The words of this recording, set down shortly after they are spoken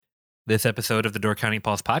This episode of the Door County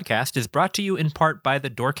Pulse podcast is brought to you in part by the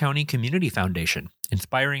Door County Community Foundation,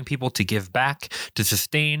 inspiring people to give back, to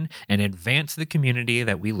sustain, and advance the community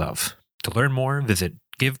that we love. To learn more, visit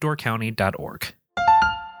givedoorcounty.org.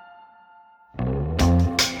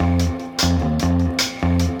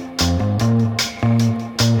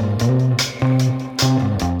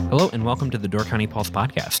 Hello and welcome to the Door County Pulse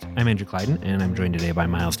podcast. I'm Andrew Clyden, and I'm joined today by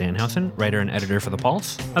Miles Danhausen, writer and editor for The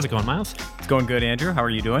Pulse. How's it going, Miles? It's going good, Andrew. How are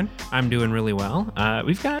you doing? I'm doing really well.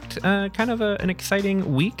 We've got kind of an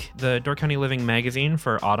exciting week. The Door County Living magazine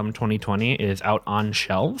for autumn 2020 is out on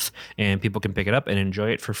shelves, and people can pick it up and enjoy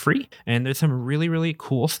it for free. And there's some really, really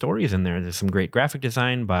cool stories in there. There's some great graphic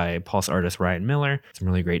design by Pulse artist Ryan Miller, some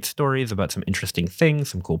really great stories about some interesting things,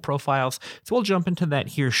 some cool profiles. So we'll jump into that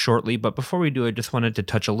here shortly. But before we do, I just wanted to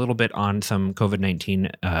touch a little bit on some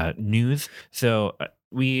COVID-19 news. So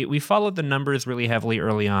we followed the numbers really heavily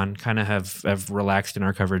early on, kind of have relaxed in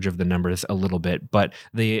our coverage of the numbers a little bit, but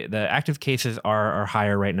the active cases are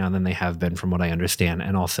higher right now than they have been from what I understand.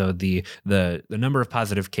 And also the number of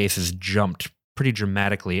positive cases jumped pretty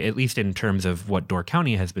dramatically, at least in terms of what Door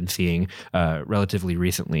County has been seeing relatively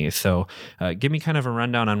recently. So give me kind of a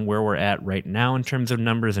rundown on where we're at right now in terms of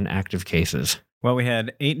numbers and active cases. Well, we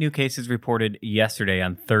had 8 new cases reported yesterday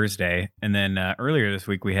on Thursday, and then earlier this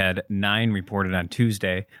week we had 9 reported on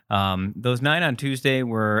Tuesday. Those 9 on Tuesday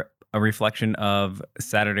were a reflection of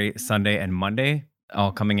Saturday, Sunday, and Monday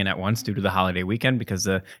all coming in at once due to the holiday weekend, because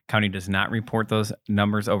the county does not report those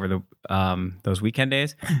numbers over the those weekend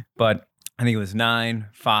days. But I think it was 9,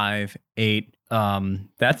 5, 8.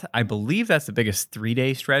 I believe that's the biggest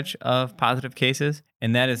 3-day stretch of positive cases,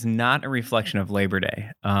 and that is not a reflection of Labor Day.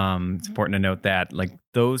 It's important to note that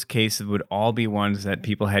those cases would all be ones that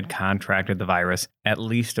people had contracted the virus at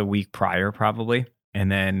least a week prior, probably, and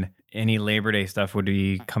then any Labor Day stuff would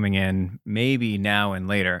be coming in maybe now and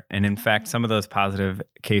later. And in fact, some of those positive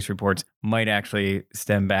case reports might actually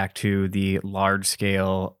stem back to the large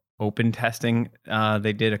scale open testing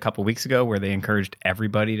they did a couple weeks ago, where they encouraged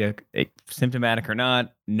everybody to, symptomatic or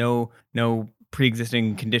not, no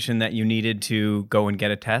pre-existing condition that you needed to go and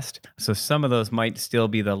get a test. So some of those might still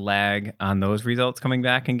be the lag on those results coming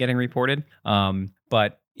back and getting reported.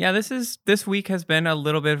 But yeah, this week has been a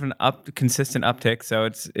little bit of an consistent uptick. So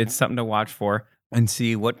it's something to watch for and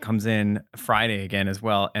see what comes in Friday again as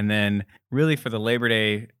well. And then really for the Labor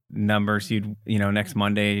Day numbers, next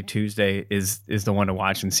Monday, Tuesday is the one to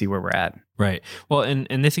watch and see where we're at. Right. Well,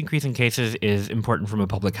 and this increase in cases is important from a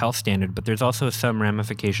public health standard, but there's also some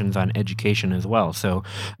ramifications on education as well. So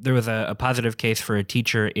there was a positive case for a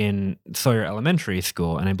teacher in Sawyer Elementary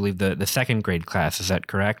School, and I believe the second grade class. Is that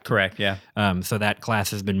correct? Correct, yeah. So that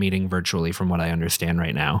class has been meeting virtually from what I understand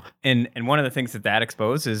right now. And one of the things that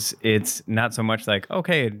exposed is it's not so much like,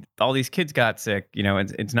 okay, all these kids got sick.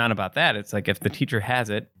 It's not about that. It's like if the teacher has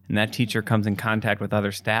it and that teacher comes in contact with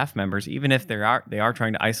other staff members, even if they are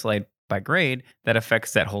trying to isolate by grade, that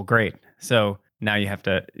affects that whole grade. So now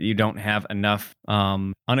you don't have enough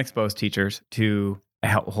unexposed teachers to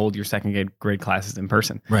help hold your second grade classes in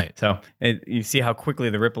person. Right. So you see how quickly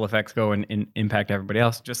the ripple effects go and impact everybody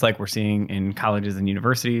else, just like we're seeing in colleges and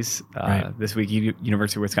universities. Right. This week,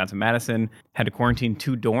 University of Wisconsin-Madison had to quarantine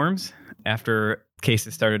 2 dorms after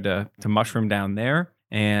cases started to mushroom down there.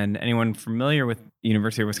 And anyone familiar with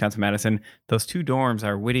University of Wisconsin-Madison, those 2 dorms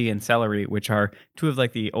are Whitty and Celery, which are 2 of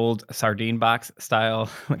the old sardine box style,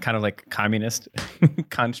 kind of like communist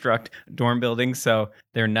construct dorm buildings. So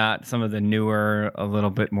they're not some of the newer, a little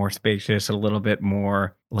bit more spacious, a little bit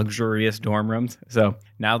more luxurious dorm rooms. So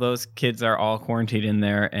now those kids are all quarantined in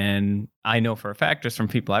there. And I know for a fact, just from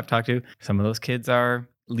people I've talked to, some of those kids are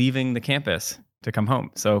leaving the campus to come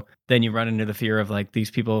home. So then you run into the fear of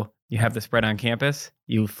these people, you have the spread on campus,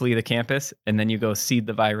 you flee the campus, and then you go seed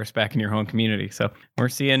the virus back in your own community. So we're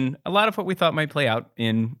seeing a lot of what we thought might play out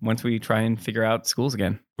once we try and figure out schools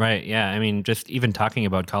again. Right. Yeah. I mean, just even talking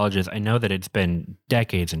about colleges, I know that it's been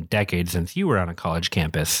decades and decades since you were on a college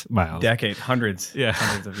campus, Miles. Hundreds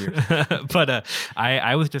of years. But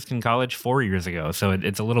I was just in college 4 years ago, so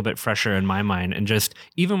it's a little bit fresher in my mind. And just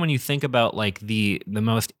even when you think about the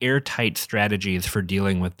most airtight strategies for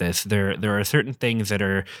dealing with this, there are certain things that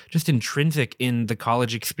are just intrinsic in the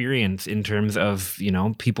college experience in terms of,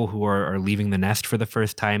 people who are leaving the nest for the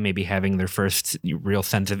first time, maybe having their first real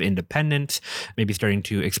sense of independence, maybe starting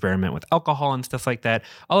to experiment with alcohol and stuff like that.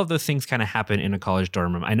 All of those things kind of happen in a college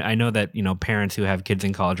dorm room. I know that, parents who have kids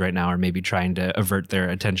in college right now are maybe trying to avert their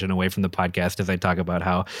attention away from the podcast as I talk about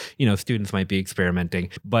how, students might be experimenting.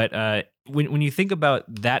 But when you think about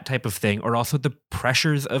that type of thing, or also the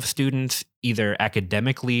pressures of students either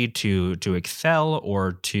academically to excel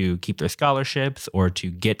or to keep their scholarships or to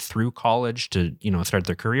get through college to, start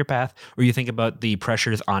their career path, or you think about the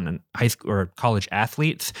pressures on high school or college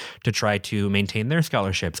athletes to try to maintain their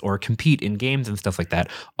scholarships or compete in games and stuff like that,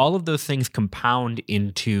 all of those things compound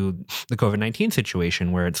into the COVID-19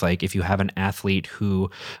 situation, where it's like if you have an athlete who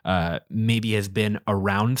maybe has been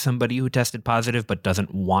around somebody who tested positive but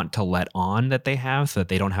doesn't want to let on that they have, so that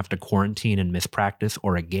they don't have to quarantine and miss practice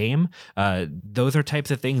or a game. Those are types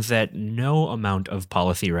of things that no amount of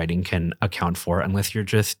policy writing can account for, unless you're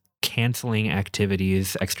just canceling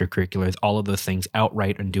activities, extracurriculars, all of those things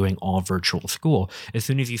outright and doing all virtual school. As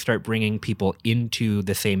soon as you start bringing people into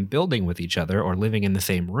the same building with each other or living in the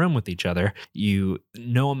same room with each other,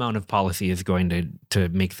 no amount of policy is going to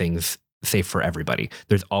make things safe for everybody.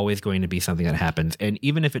 There's always going to be something that happens. And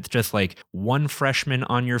even if it's just like one freshman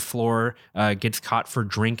on your floor gets caught for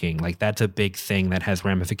drinking, like that's a big thing that has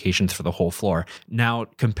ramifications for the whole floor. Now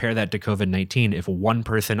compare that to COVID-19. If one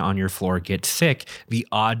person on your floor gets sick, the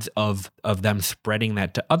odds of them spreading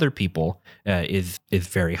that to other people is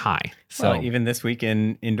very high. So even this week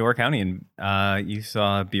in Door County, and you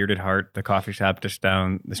saw Bearded Heart, the coffee shop just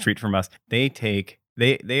down the street from us,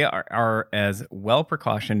 they are as well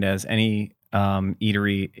precautioned as any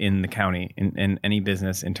eatery in the county, in any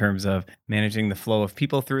business, in terms of managing the flow of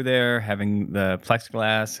people through there, having the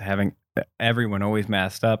plexiglass, having everyone always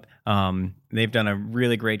masked up. They've done a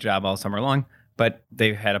really great job all summer long, but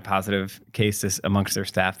they've had a positive case amongst their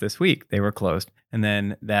staff this week. They were closed. And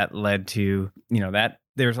then that led to, that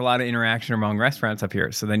there's a lot of interaction among restaurants up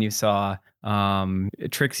here. So then you saw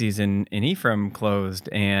Trixie's in Ephraim closed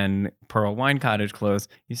and Pearl Wine Cottage closed.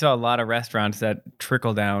 You saw a lot of restaurants that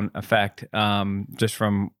trickle down effect just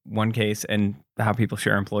from one case and how people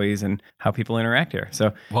share employees and how people interact here.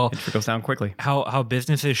 So it trickles down quickly. How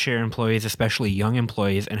businesses share employees, especially young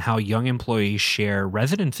employees, and how young employees share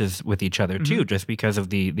residences with each other too, just because of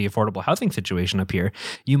the affordable housing situation up here.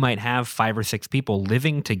 You might have 5 or 6 people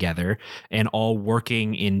living together and all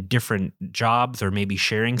working in different jobs or maybe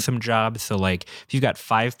sharing some jobs. So like if you've got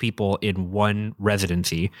 5 people in one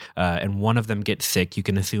residency and one of them gets sick, you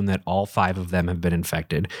can assume that all 5 of them have been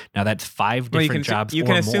infected. Now that's 5 different jobs you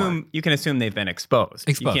can assume they've been exposed.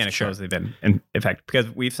 You can't expose they've been infected, because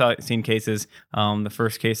we've seen cases. The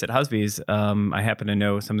first case at Husby's, I happen to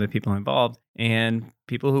know some of the people involved, and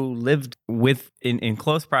people who lived in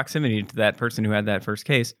close proximity to that person who had that first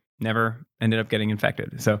case never ended up getting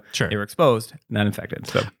infected. So they were exposed, not infected.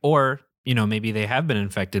 So maybe they have been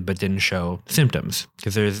infected but didn't show symptoms,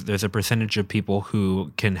 because there's a percentage of people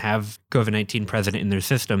who can have COVID-19 present in their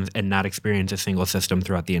systems and not experience a single symptom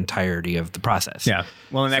throughout the entirety of the process. Yeah.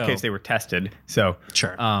 Well, in that case, they were tested. So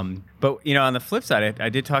sure. But on the flip side, I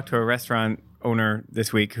did talk to a restaurant owner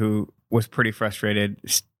this week who was pretty frustrated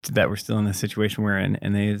that we're still in the situation we're in.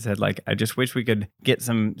 And they said, I just wish we could get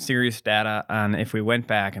some serious data on if we went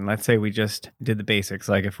back and let's say we just did the basics.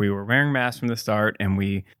 Like if we were wearing masks from the start and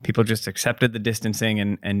people just accepted the distancing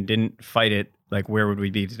and didn't fight it, where would we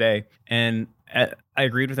be today? And I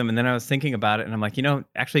agreed with them. And then I was thinking about it and I'm like,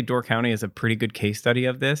 actually Door County is a pretty good case study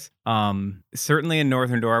of this. Certainly in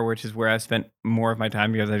Northern Door, which is where I've spent more of my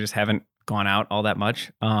time because I just haven't gone out all that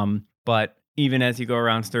much. But even as you go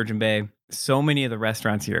around Sturgeon Bay, so many of the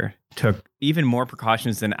restaurants here took even more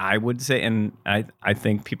precautions than I would say. And I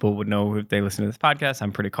think people would know if they listen to this podcast.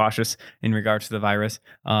 I'm pretty cautious in regards to the virus.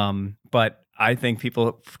 But I think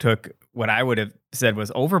people took what I would have said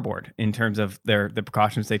was overboard in terms of the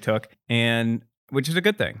precautions they took, and which is a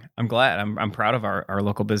good thing. I'm glad. I'm proud of our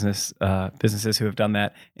local businesses who have done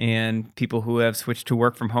that, and people who have switched to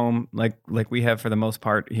work from home, like we have for the most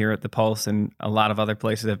part here at the Pulse, and a lot of other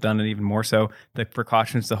places have done it even more so. The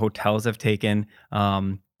precautions the hotels have taken,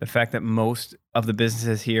 the fact that most of the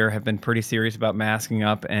businesses here have been pretty serious about masking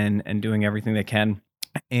up and doing everything they can,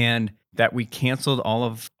 and that we canceled all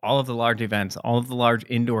of the large events, all of the large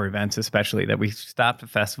indoor events, especially that we stopped at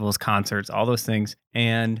festivals, concerts, all those things.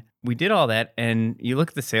 And we did all that. And you look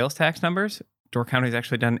at the sales tax numbers, Door County's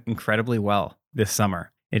actually done incredibly well this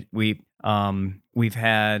summer. We've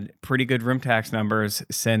had pretty good room tax numbers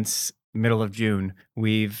since middle of June.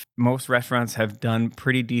 Most restaurants have done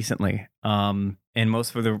pretty decently. And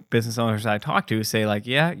most of the business owners I talk to say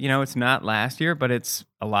it's not last year, but it's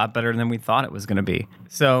a lot better than we thought it was going to be.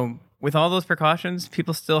 So with all those precautions,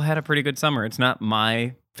 people still had a pretty good summer. It's not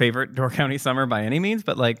my favorite Door County summer by any means,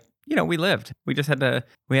 but we lived. We just had to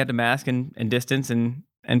mask and distance and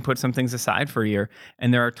put some things aside for a year.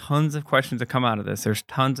 And there are tons of questions that come out of this. There's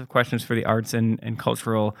tons of questions for the arts and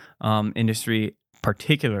cultural industry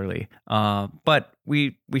particularly. But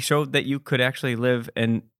we showed that you could actually live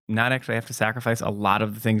and not actually have to sacrifice a lot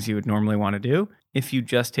of the things you would normally want to do if you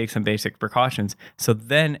just take some basic precautions. So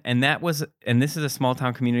then, and this is a small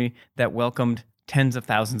town community that welcomed tens of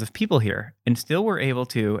thousands of people here, and still we're able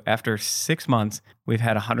to, after 6 months, we've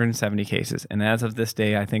had 170 cases. And as of this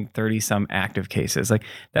day, I think 30 some active cases. Like,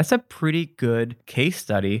 that's a pretty good case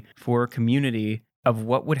study for a community of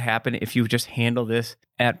what would happen if you just handle this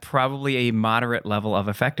at probably a moderate level of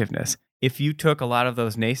effectiveness. If you took a lot of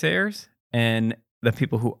those naysayers and the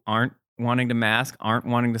people who aren't wanting to mask, aren't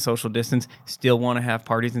wanting to social distance, still want to have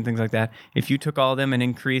parties and things like that, if you took all of them and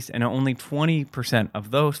increased, and only 20%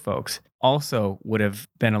 of those folks also would have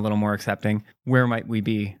been a little more accepting, where might we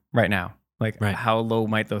be right now? Like, how low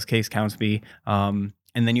might those case counts be? And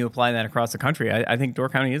then you apply that across the country. I think Door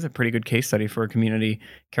County is a pretty good case study for a community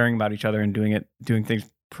caring about each other and doing things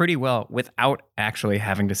pretty well without actually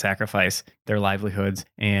having to sacrifice their livelihoods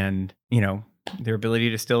and, their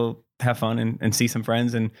ability to still have fun and see some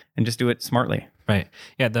friends and just do it smartly. Right.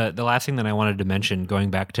 Yeah. The last thing that I wanted to mention, going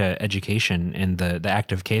back to education and the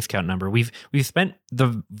active case count number, we've spent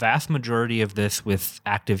the vast majority of this with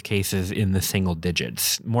active cases in the single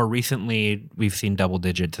digits. More recently, we've seen double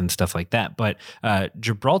digits and stuff like that. But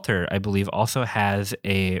Gibraltar, I believe, also has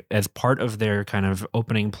as part of their kind of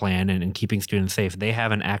opening plan and keeping students safe, they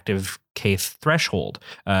have an active case threshold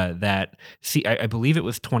I believe it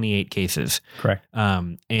was 28 cases. Correct.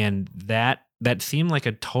 And that seemed like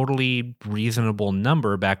a totally reasonable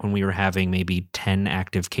number back when we were having maybe 10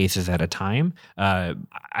 active cases at a time.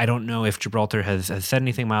 I don't know if Gibraltar has said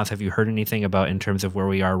anything. Miles, have you heard anything about in terms of where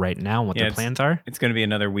we are right now and what their plans are? It's going to be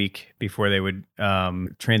another week before they would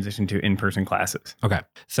transition to in-person classes. Okay.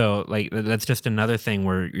 So that's just another thing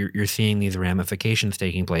where you're seeing these ramifications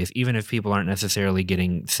taking place, even if people aren't necessarily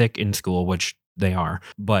getting sick in school, which they are,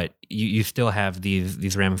 but you still have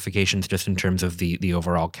these ramifications just in terms of the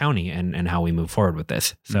overall county and how we move forward with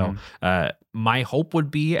this. So my hope would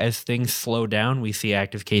be, as things slow down, we see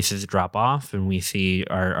active cases drop off and we see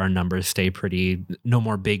our numbers stay pretty, no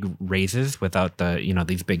more big raises without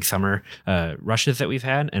these big summer rushes that we've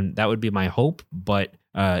had. And that would be my hope. But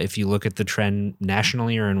if you look at the trend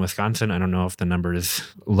nationally or in Wisconsin, I don't know if the numbers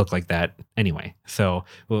look like that anyway. So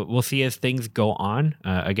we'll see as things go on.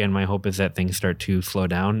 Again, my hope is that things start to slow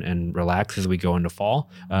down and relax as we go into fall.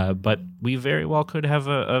 But we very well could have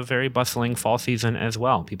a very bustling fall season as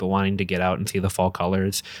well. People wanting to get out and see the fall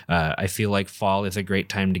colors. I feel like fall is a great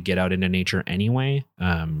time to get out into nature anyway.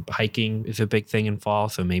 Hiking is a big thing in fall,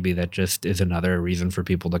 so maybe that just is another reason for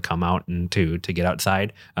people to come out and to get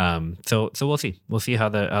outside. So we'll see. We'll see how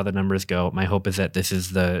the numbers go. My hope is that this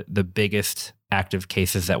is the biggest active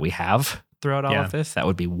cases that we have throughout all of this. That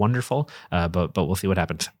would be wonderful. But we'll see what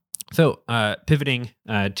happens. So pivoting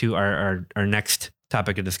to our next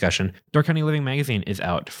topic of discussion, Door County Living Magazine is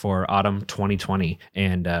out for autumn 2020.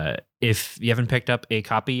 And if you haven't picked up a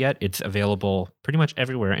copy yet, it's available pretty much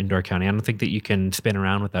everywhere in Door County. I don't think that you can spin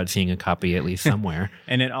around without seeing a copy at least somewhere.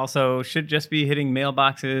 And it also should just be hitting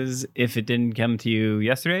mailboxes. If it didn't come to you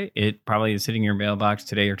yesterday, it probably is hitting your mailbox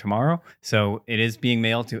today or tomorrow. So it is being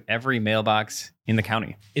mailed to every mailbox in the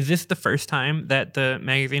county. Is this the first time that the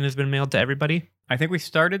magazine has been mailed to everybody? I think we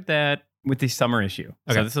started that with the summer issue.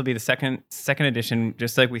 Okay. So this will be the second edition,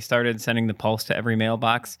 just like we started sending the Pulse to every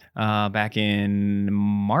mailbox back in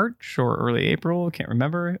March or early April. Can't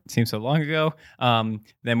remember. It seems so long ago.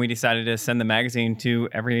 Then we decided to send the magazine to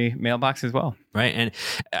every mailbox as well. Right. And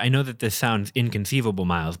I know that this sounds inconceivable,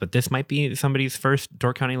 Miles, but this might be somebody's first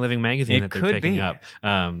Door County Living magazine that they're picking up.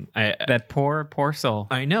 That poor soul.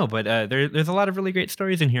 I know, but there's a lot of really great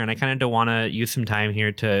stories in here, and I kind of don't want to use some time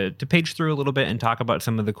here to page through a little bit and talk about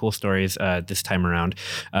some of the cool stories this time around.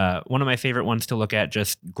 One of my favorite ones to look at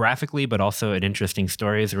just graphically, but also an interesting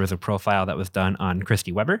stories. There was a profile that was done on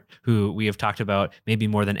Christy Weber, who we have talked about maybe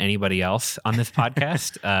more than anybody else on this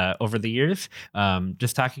podcast over the years.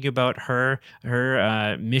 Just talking about her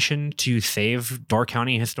mission to save Door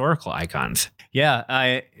County historical icons.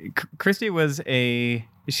 Yeah, Christy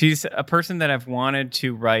she's a person that I've wanted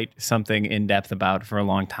to write something in depth about for a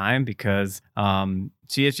long time because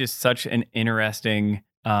she is just such an interesting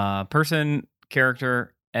person,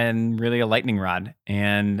 character, and really a lightning rod.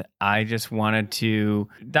 And I just wanted to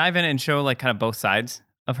dive in and show like kind of both sides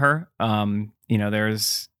of her.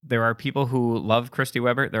 There are people who love Christy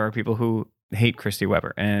Weber. There are people who hate Christy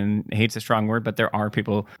Weber, and hate's a strong word, but there are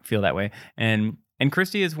people who feel that way. And And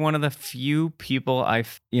Christy is one of the few people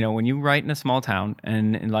when you write in a small town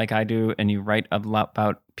and like I do, and you write a lot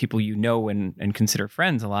about people you know and consider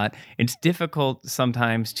friends a lot, it's difficult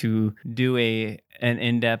sometimes to do an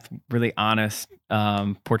in-depth, really honest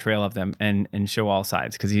portrayal of them and show all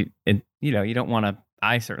sides, because you don't want to.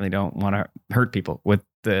 I certainly don't want to hurt people with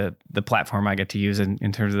the platform I get to use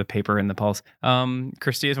in terms of the paper and the Pulse.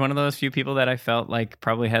 Christy is one of those few people that I felt like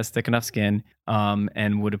probably has thick enough skin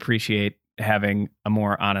and would appreciate having a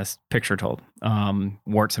more honest picture told,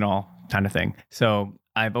 warts and all kind of thing. So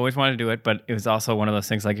I've always wanted to do it, but it was also one of those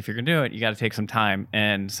things like, if you're going to do it, you got to take some time.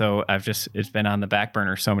 And so it's been on the back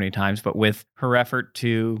burner so many times, but with her effort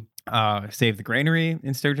to save the granary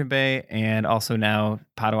in Sturgeon Bay, and also now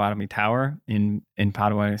Potawatomi Tower in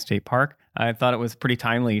Potawatomi State Park, I thought it was pretty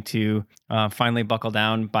timely to finally buckle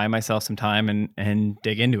down, buy myself some time, and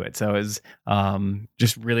dig into it. So it was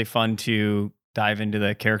just really fun to dive into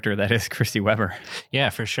the character that is Christy Weber. Yeah,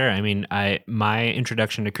 for sure. I mean, my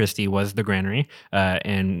introduction to Christy was the granary,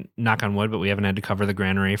 and knock on wood, but we haven't had to cover the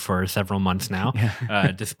granary for several months now,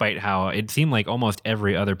 despite how it seemed like almost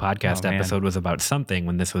every other podcast episode was about something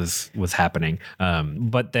when this was happening.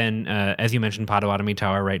 But then, as you mentioned, Potawatomi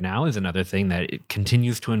Tower right now is another thing that it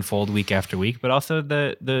continues to unfold week after week, but also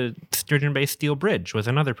the Sturgeon Bay Steel Bridge was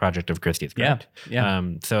another project of Christy's, correct? Yeah.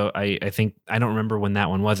 So I think, I don't remember when that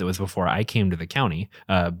one was. It was before I came to the county,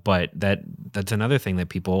 but that's another thing that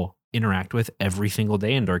people interact with every single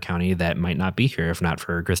day in Door County that might not be here if not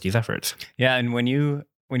for Christy's efforts. Yeah, and when you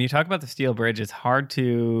talk about the Steel Bridge, it's hard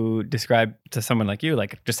to describe to someone like you,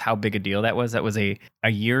 like just how big a deal that was. That was a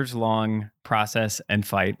years long process and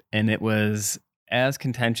fight, and it was as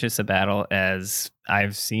contentious a battle as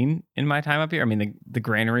I've seen in my time up here. I mean, the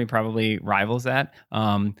granary probably rivals that.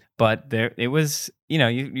 But it was,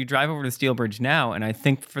 you drive over to the Steel Bridge now, and I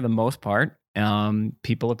think for the most part,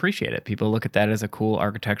 people appreciate it. People look at that as a cool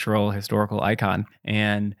architectural, historical icon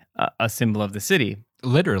and a symbol of the city.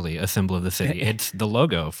 Literally a symbol of the city. It's the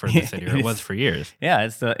logo for the city, or it was for years. Yeah,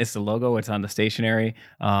 it's the logo. It's on the stationery.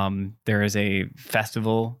 There is a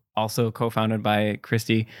festival also co-founded by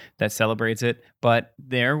Christy that celebrates it. But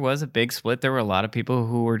there was a big split. There were a lot of people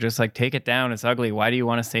who were just like, take it down. It's ugly. Why do you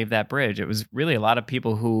want to save that bridge? It was really a lot of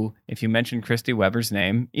people who, if you mention Christy Weber's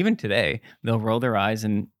name, even today, they'll roll their eyes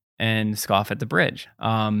and scoff at the bridge.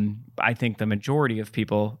 I think the majority of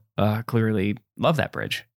people clearly love that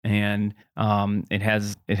bridge. And it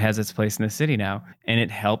has its place in the city now, and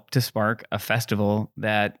it helped to spark a festival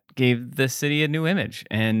that gave the city a new image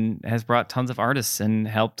and has brought tons of artists and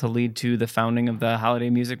helped to lead to the founding of the Holiday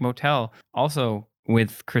Music Motel. Also,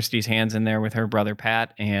 with Christy's hands in there with her brother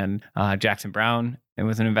Pat and Jackson Brown, it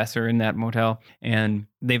was an investor in that motel, and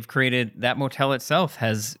they've created that motel itself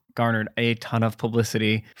has garnered a ton of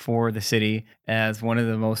publicity for the city as one of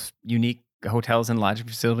the most unique hotels and lodging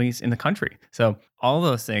facilities in the country. So all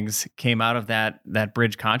those things came out of that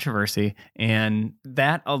bridge controversy. And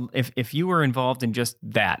that, if you were involved in just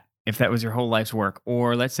that, if that was your whole life's work,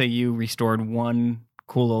 or let's say you restored one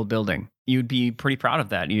cool old building, you'd be pretty proud of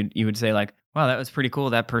that. You would say like, wow, that was pretty cool.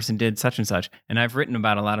 That person did such and such. And I've written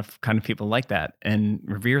about a lot of kind of people like that and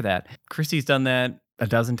revere that. Christy's done that a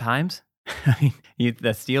dozen times. I mean,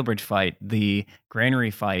 the Steel Bridge fight, the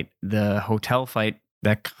granary fight, the hotel fight,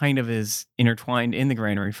 that kind of is intertwined in the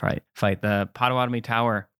granary fight. The Potawatomi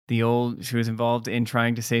Tower, she was involved in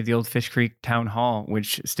trying to save the old Fish Creek Town Hall,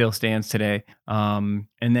 which still stands today. And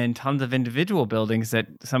then tons of individual buildings, that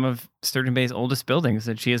some of Sturgeon Bay's oldest buildings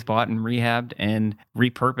that she has bought and rehabbed and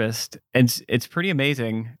repurposed. It's pretty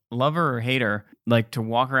amazing. Love her or hate her, like to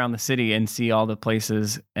walk around the city and see all the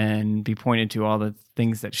places and be pointed to all the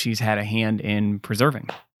things that she's had a hand in preserving.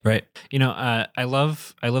 Right. I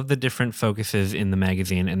love the different focuses in the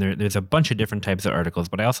magazine, and there's a bunch of different types of articles,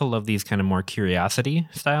 but I also love these kind of more curiosity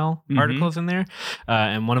style articles in there.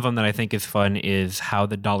 And one of them that I think is fun is how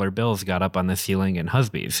the dollar bills got up on the ceiling in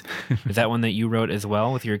Husby's. Is that one that you wrote as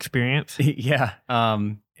well with your experience? Yeah.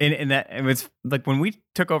 And that it was like when we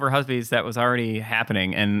took over Husby's, that was already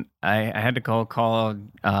happening, and I had to call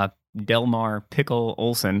Delmar Pickle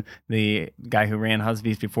Olson, the guy who ran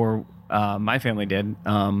Husby's before my family did,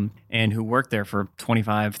 and who worked there for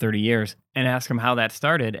 25, 30 years, and ask him how that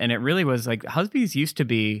started. And it really was like Husby's used to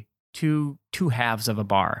be two halves of a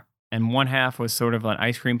bar. And one half was sort of an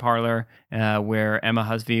ice cream parlor where Emma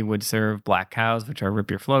Husby would serve black cows, which are Rip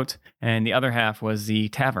Your Floats. And the other half was the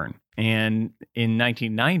tavern. And in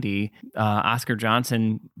 1990, Oscar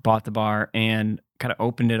Johnson bought the bar and kind of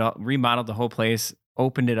opened it up, remodeled the whole place,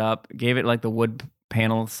 opened it up, gave it like the wood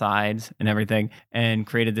panel sides and everything, and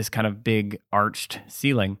created this kind of big arched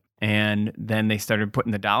ceiling. And then they started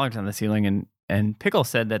putting the dollars on the ceiling And Pickle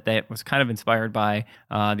said that was kind of inspired by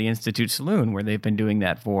the Institute Saloon, where they've been doing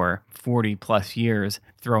that for 40 plus years,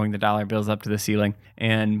 throwing the dollar bills up to the ceiling.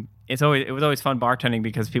 And it was always fun bartending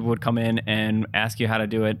because people would come in and ask you how to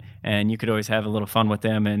do it, and you could always have a little fun with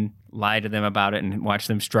them and lie to them about it and watch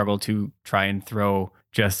them struggle to try and throw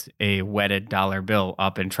just a wetted dollar bill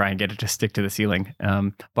up and try and get it to stick to the ceiling.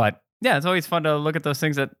 But yeah, it's always fun to look at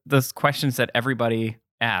those questions that everybody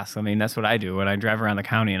asks. I mean, that's what I do when I drive around the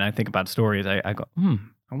county and I think about stories. I go,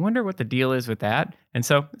 I wonder what the deal is with that. And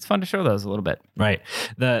so it's fun to show those a little bit. Right.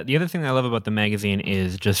 The other thing I love about the magazine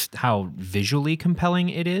is just how visually compelling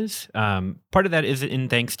it is. Part of that is in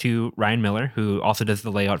thanks to Ryan Miller, who also does the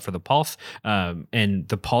layout for the Pulse. And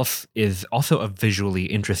the Pulse is also a visually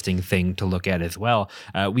interesting thing to look at as well.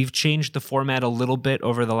 We've changed the format a little bit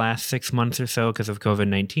over the last 6 months or so because of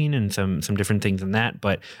COVID-19 and some different things in that.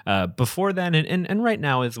 But before then and right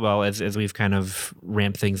now as well, as we've kind of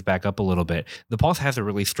ramped things back up a little bit, the Pulse has a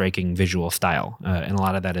really striking visual style. And a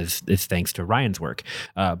lot of that is thanks to Ryan's work.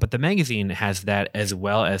 But the magazine has that as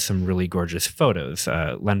well as some really gorgeous photos.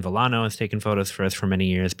 Len Villano has taken photos for us for many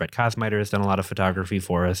years. Brett Kosmiter has done a lot of photography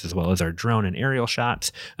for us, as well as our drone and aerial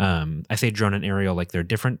shots. I say drone and aerial like they're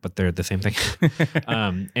different, but they're the same thing.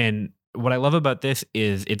 And what I love about this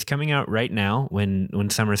is it's coming out right now when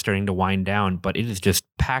summer's starting to wind down, but it is just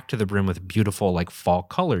packed to the brim with beautiful like fall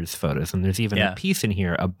colors photos. And there's even a piece in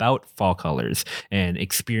here about fall colors and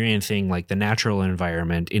experiencing like the natural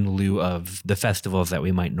environment in lieu of the festivals that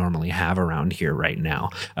we might normally have around here right now.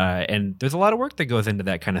 And there's a lot of work that goes into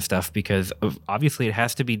that kind of stuff because obviously it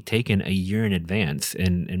has to be taken a year in advance.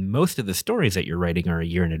 And most of the stories that you're writing are a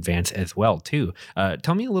year in advance as well, too.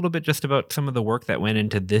 Tell me a little bit just about some of the work that went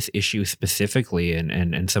into this issue specifically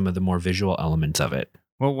and some of the more visual elements of it.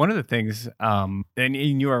 Well, one of the things, and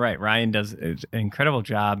you are right, Ryan does an incredible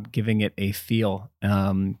job giving it a feel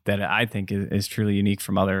that I think is truly unique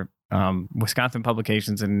from other Wisconsin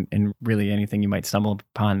publications and really anything you might stumble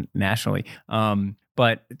upon nationally.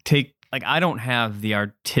 But I don't have the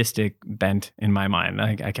artistic bent in my mind.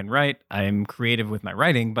 I can write. I'm creative with my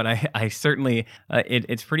writing, but I certainly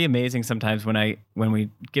it's pretty amazing sometimes when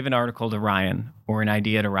we give an article to Ryan or an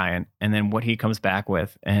idea to Ryan, and then what he comes back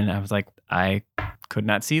with, and I was like, I could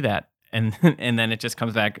not see that. And then it just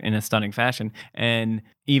comes back in a stunning fashion. And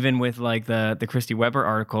even with like the Christy Weber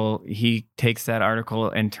article, he takes that article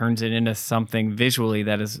and turns it into something visually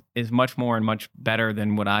that is much more and much better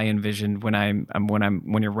than what I envisioned when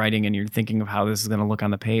you're writing and you're thinking of how this is going to look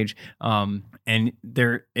on the page. And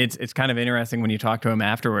it's kind of interesting when you talk to him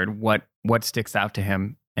afterward what sticks out to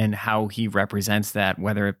him and how he represents that,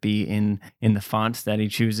 whether it be in the fonts that he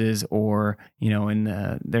chooses or,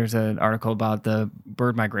 there's an article about the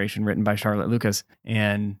bird migration written by Charlotte Lucas,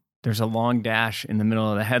 and there's a long dash in the middle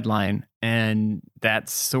of the headline. And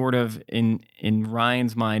that's sort of in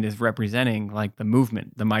Ryan's mind is representing like the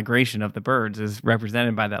movement, the migration of the birds is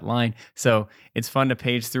represented by that line. So it's fun to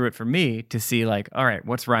page through it for me to see like, all right,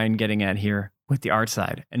 what's Ryan getting at here with the art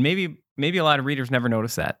side? And maybe a lot of readers never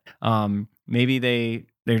notice that. Maybe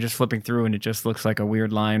they're just flipping through and it just looks like a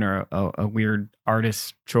weird line or a weird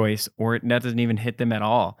artist choice, or that doesn't even hit them at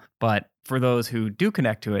all. But for those who do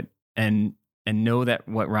connect to it and know that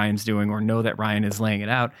what Ryan's doing or know that Ryan is laying it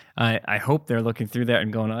out, I hope they're looking through that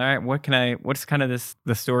and going, all right, what's kind of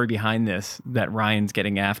the story behind this that Ryan's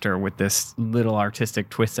getting after with this little artistic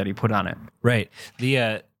twist that he put on it. Right.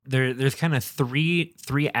 There's kind of three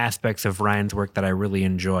aspects of Ryan's work that I really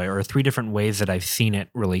enjoy, or three different ways that I've seen it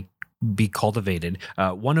really be cultivated.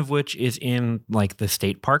 One of which is in like the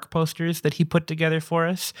state park posters that he put together for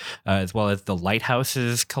us, as well as the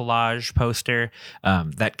lighthouses collage poster,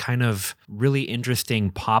 that kind of really interesting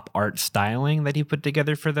pop art styling that he put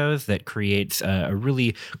together for those that creates a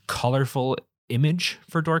really colorful image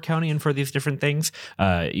for Door County and for these different things.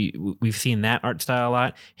 We've seen that art style a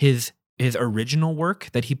lot. His original work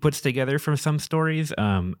that he puts together from some stories.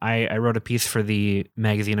 I wrote a piece for the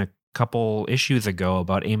magazine a couple issues ago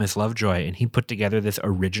about Amos Lovejoy, and he put together this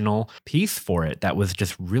original piece for it that was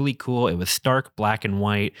just really cool. It was stark black and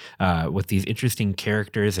white with these interesting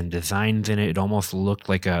characters and designs in it. It almost looked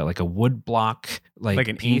like a wood block like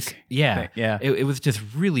an piece. Ink Yeah. thing. Yeah. It was just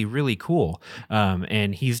really, really cool.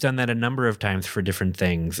 And he's done that a number of times for different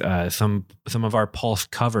things. Some of our Pulse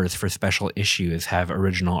covers for special issues have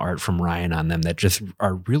original art from Ryan on them that just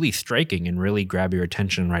are really striking and really grab your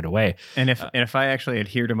attention right away. And if I actually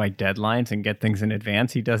adhere to my deadlines and get things in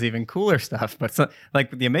advance, he does even cooler stuff. But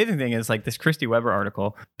like the amazing thing is like this Christy Weber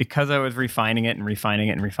article, because I was refining it,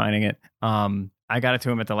 I got it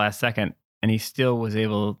to him at the last second, and he still was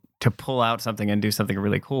able to pull out something and do something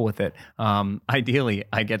really cool with it. Ideally,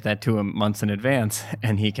 I get that to him months in advance,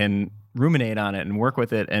 and he can ruminate on it and work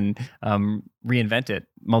with it and reinvent it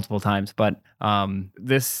multiple times. But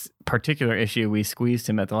this particular issue, we squeezed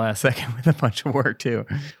him at the last second with a bunch of work too.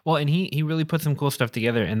 Well, and he really put some cool stuff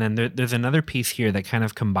together. And then there's another piece here that kind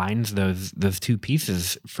of combines those two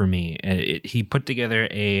pieces for me. He put together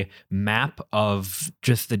a map of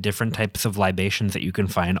just the different types of libations that you can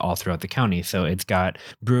find all throughout the county. So it's got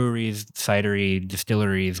breweries, cidery,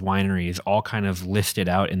 distilleries, wineries, all kind of listed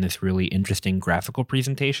out in this really interesting graphical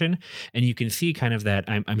presentation. And you can see kind of that.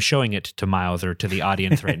 I'm showing it to Miles or to the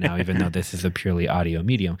audience right now, even though this is a purely audio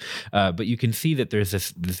medium. But you can see that there's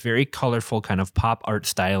this very colorful kind of pop art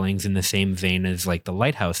stylings in the same vein as like the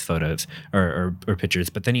lighthouse photos or pictures.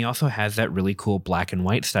 But then he also has that really cool black and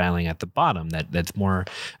white styling at the bottom that's more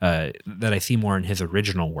that I see more in his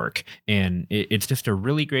original work. And it's just a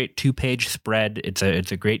really great 2-page spread. It's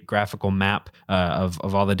a great graphical map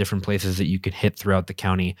of all the different places that you could hit throughout the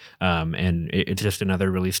county. And it's just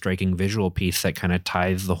another really striking visual piece that kind of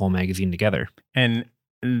ties the whole magazine together. And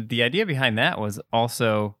the idea behind that was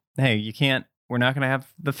also, hey, we're not going to have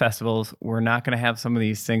the festivals. We're not going to have some of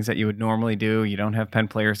these things that you would normally do. You don't have Penn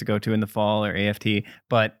Players to go to in the fall or AFT,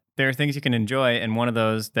 but there are things you can enjoy. And one of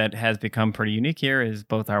those that has become pretty unique here is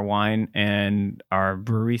both our wine and our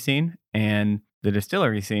brewery scene and the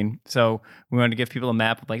distillery scene. So we wanted to give people a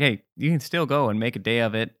map of like, hey, you can still go and make a day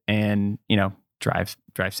of it and, drive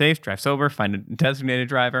safe, drive sober, find a designated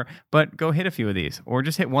driver, but go hit a few of these or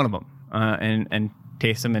just hit one of them and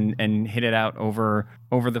taste them and hit it out over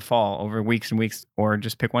the fall, over weeks and weeks, or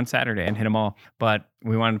just pick one Saturday and hit them all. But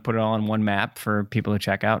we wanted to put it all on one map for people to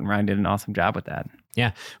check out, and Ryan did an awesome job with that.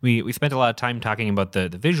 Yeah, we spent a lot of time talking about the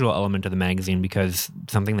visual element of the magazine, because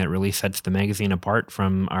something that really sets the magazine apart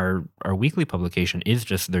from our weekly publication is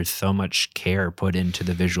just there's so much care put into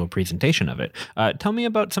the visual presentation of it. Tell me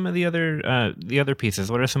about some of the other pieces.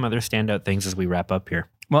 What are some other standout things as we wrap up here?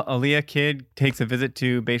 Well, Aaliyah Kidd takes a visit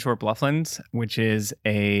to Bayshore Blufflands, which is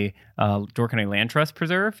a Door County Land Trust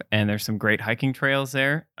preserve, and there's some great hiking trails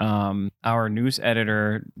there. Our news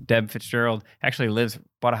editor, Deb Fitzgerald, actually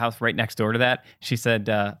bought a house right next door to that. She said,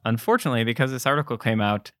 unfortunately, because this article came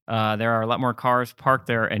out, there are a lot more cars parked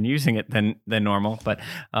there and using it than normal, but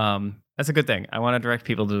that's a good thing. I want to direct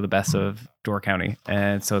people to the best of Door County,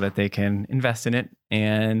 and so that they can invest in it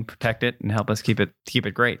and protect it and help us keep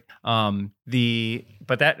it great.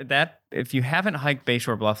 But that if you haven't hiked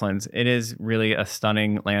Bayshore Blufflands, it is really a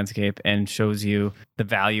stunning landscape and shows you the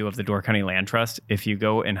value of the Door County Land Trust. If you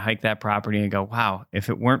go and hike that property and go, wow, if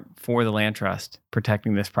it weren't for the Land Trust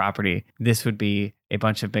protecting this property, this would be a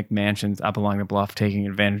bunch of McMansions up along the bluff taking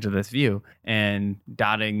advantage of this view and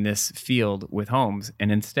dotting this field with homes.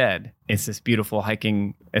 And instead, it's this beautiful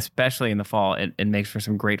hiking, especially in the fall. It makes for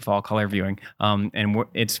some great fall color viewing. And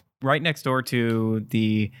it's right next door to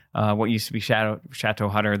the what used to be Chateau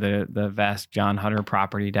Hutter, the vast John Hutter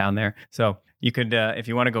property down there. So you could, if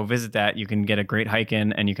you want to go visit that, you can get a great hike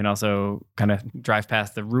in, and you can also kind of drive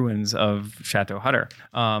past the ruins of Chateau Hutter.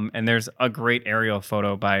 And there's a great aerial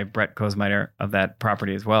photo by Brett Kosmeyer of that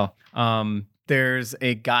property as well. There's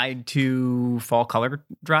a guide to fall color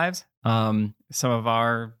drives. Some of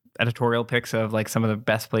our editorial picks of like some of the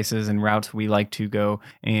best places and routes we like to go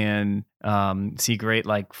and see great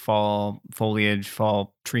like fall foliage,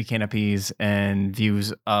 fall tree canopies, and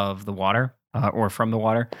views of the water. Or from the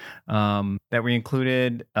water that we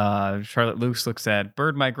included. Charlotte Luce looks at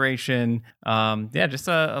bird migration. Just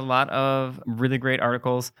a lot of really great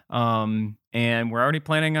articles. And we're already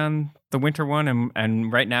planning on the winter one.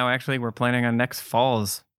 And right now, actually, we're planning on next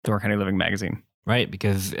fall's Door County Living magazine. Right,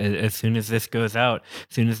 because as soon as this goes out,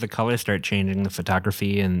 as soon as the colors start changing, the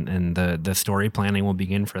photography and the story planning will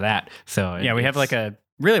begin for that. So yeah, we have like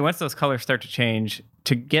really, once those colors start to change,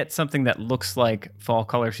 to get something that looks like fall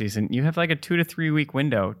color season, you have like a 2 to 3 week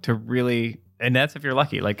window to really, and that's if you're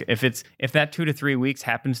lucky. Like if that 2 to 3 weeks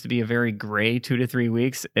happens to be a very gray 2 to 3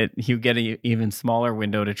 weeks, you get an even smaller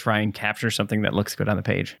window to try and capture something that looks good on the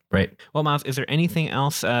page. Right. Well, Miles, is there anything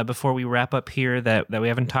else before we wrap up here that we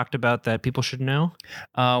haven't talked about that people should know?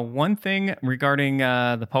 One thing regarding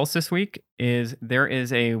the Pulse this week is there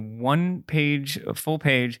is a full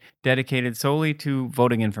page dedicated solely to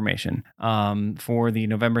voting information for the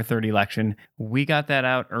November 3rd election. We got that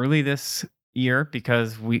out early this year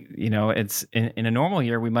because it's in a normal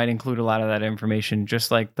year, we might include a lot of that information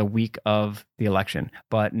just like the week of the election.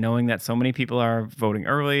 But knowing that so many people are voting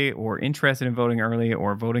early or interested in voting early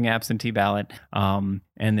or voting absentee ballot, and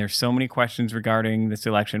there's so many questions regarding this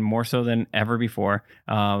election, more so than ever before,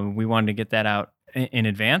 we wanted to get that out in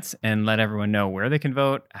advance and let everyone know where they can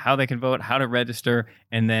vote, how to register,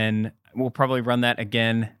 and then we'll probably run that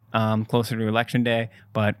again closer to election day.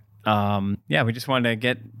 But We just wanted to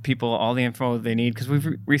get people all the info they need, because we've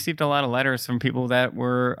received a lot of letters from people that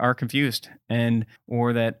are confused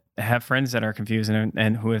or that have friends that are confused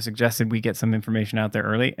and who have suggested we get some information out there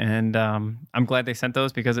early. And I'm glad they sent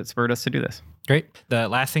those, because it spurred us to do this. Great. The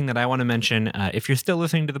last thing that I want to mention, if you're still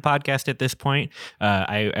listening to the podcast at this point,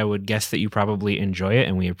 I would guess that you probably enjoy it,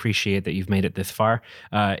 and we appreciate that you've made it this far.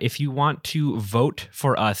 If you want to vote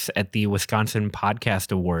for us at the Wisconsin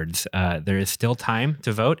Podcast Awards, there is still time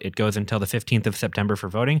to vote. It goes until the 15th of September for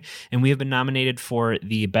voting, and we have been nominated for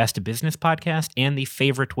the Best Business Podcast and the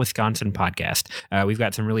Favorite Wisconsin Podcast. We've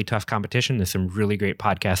got some really tough competition. There's some really great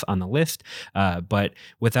podcasts on the list, but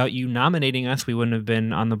without you nominating us, we wouldn't have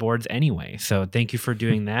been on the boards anyway. So thank you for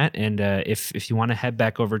doing that. And if you want to head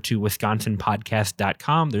back over to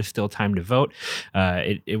wisconsinpodcast.com, there's still time to vote.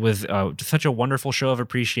 It was such a wonderful show of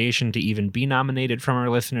appreciation to even be nominated from our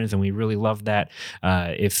listeners, and we really love that.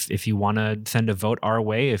 If you want to send a vote our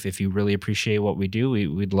way, if you really appreciate what we do,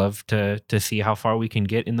 we'd love to see how far we can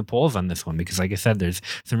get in the polls on this one, because like I said, there's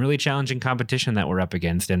some really challenging competition that we're up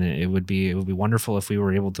against, and it would be wonderful if we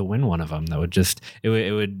were able to win one of them. That would just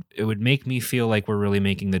it would make me feel like we're really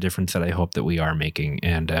making the difference that I hope that we are making,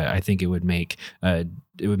 and I think it would make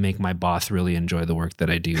my boss really enjoy the work that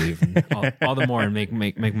I do even all the more, and make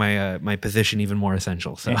my position even more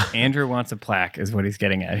essential. So Andrew wants a plaque, is what he's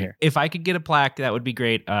getting at here. If I could get a plaque, that would be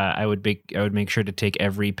great. I would make sure to take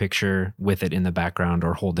every picture with it in the background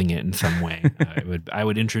or holding it in some way. I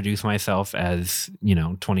would introduce myself as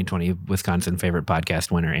 2020 Wisconsin Favorite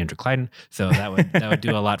Podcast winner Andrew Clyden. So that would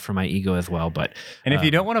do a lot for my ego as well. But if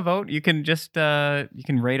you don't want to vote, you can just you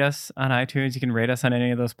can rate us on iTunes. You can rate us on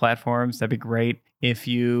any of those platforms. That'd be great. If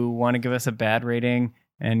you want to give us a bad rating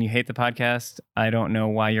and you hate the podcast, I don't know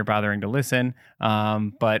why you're bothering to listen.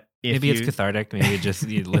 But maybe it's cathartic. Maybe just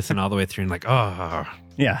you listen all the way through and like, oh,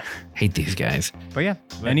 yeah, hate these guys. But yeah,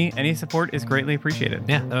 any support is greatly appreciated.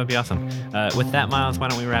 Yeah, that would be awesome. With that, Miles, why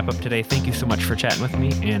don't we wrap up today? Thank you so much for chatting with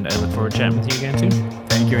me, and I look forward to chatting with you again soon.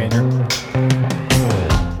 Thank you, Andrew.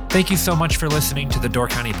 Thank you so much for listening to the Door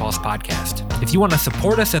County Pulse podcast. If you want to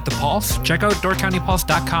support us at the Pulse, check out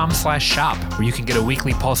doorcountypulse.com/shop, where you can get a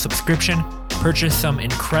weekly Pulse subscription, purchase some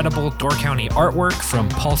incredible Door County artwork from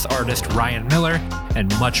Pulse artist Ryan Miller,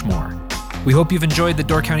 and much more. We hope you've enjoyed the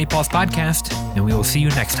Door County Pulse podcast, and we will see you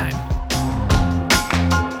next time.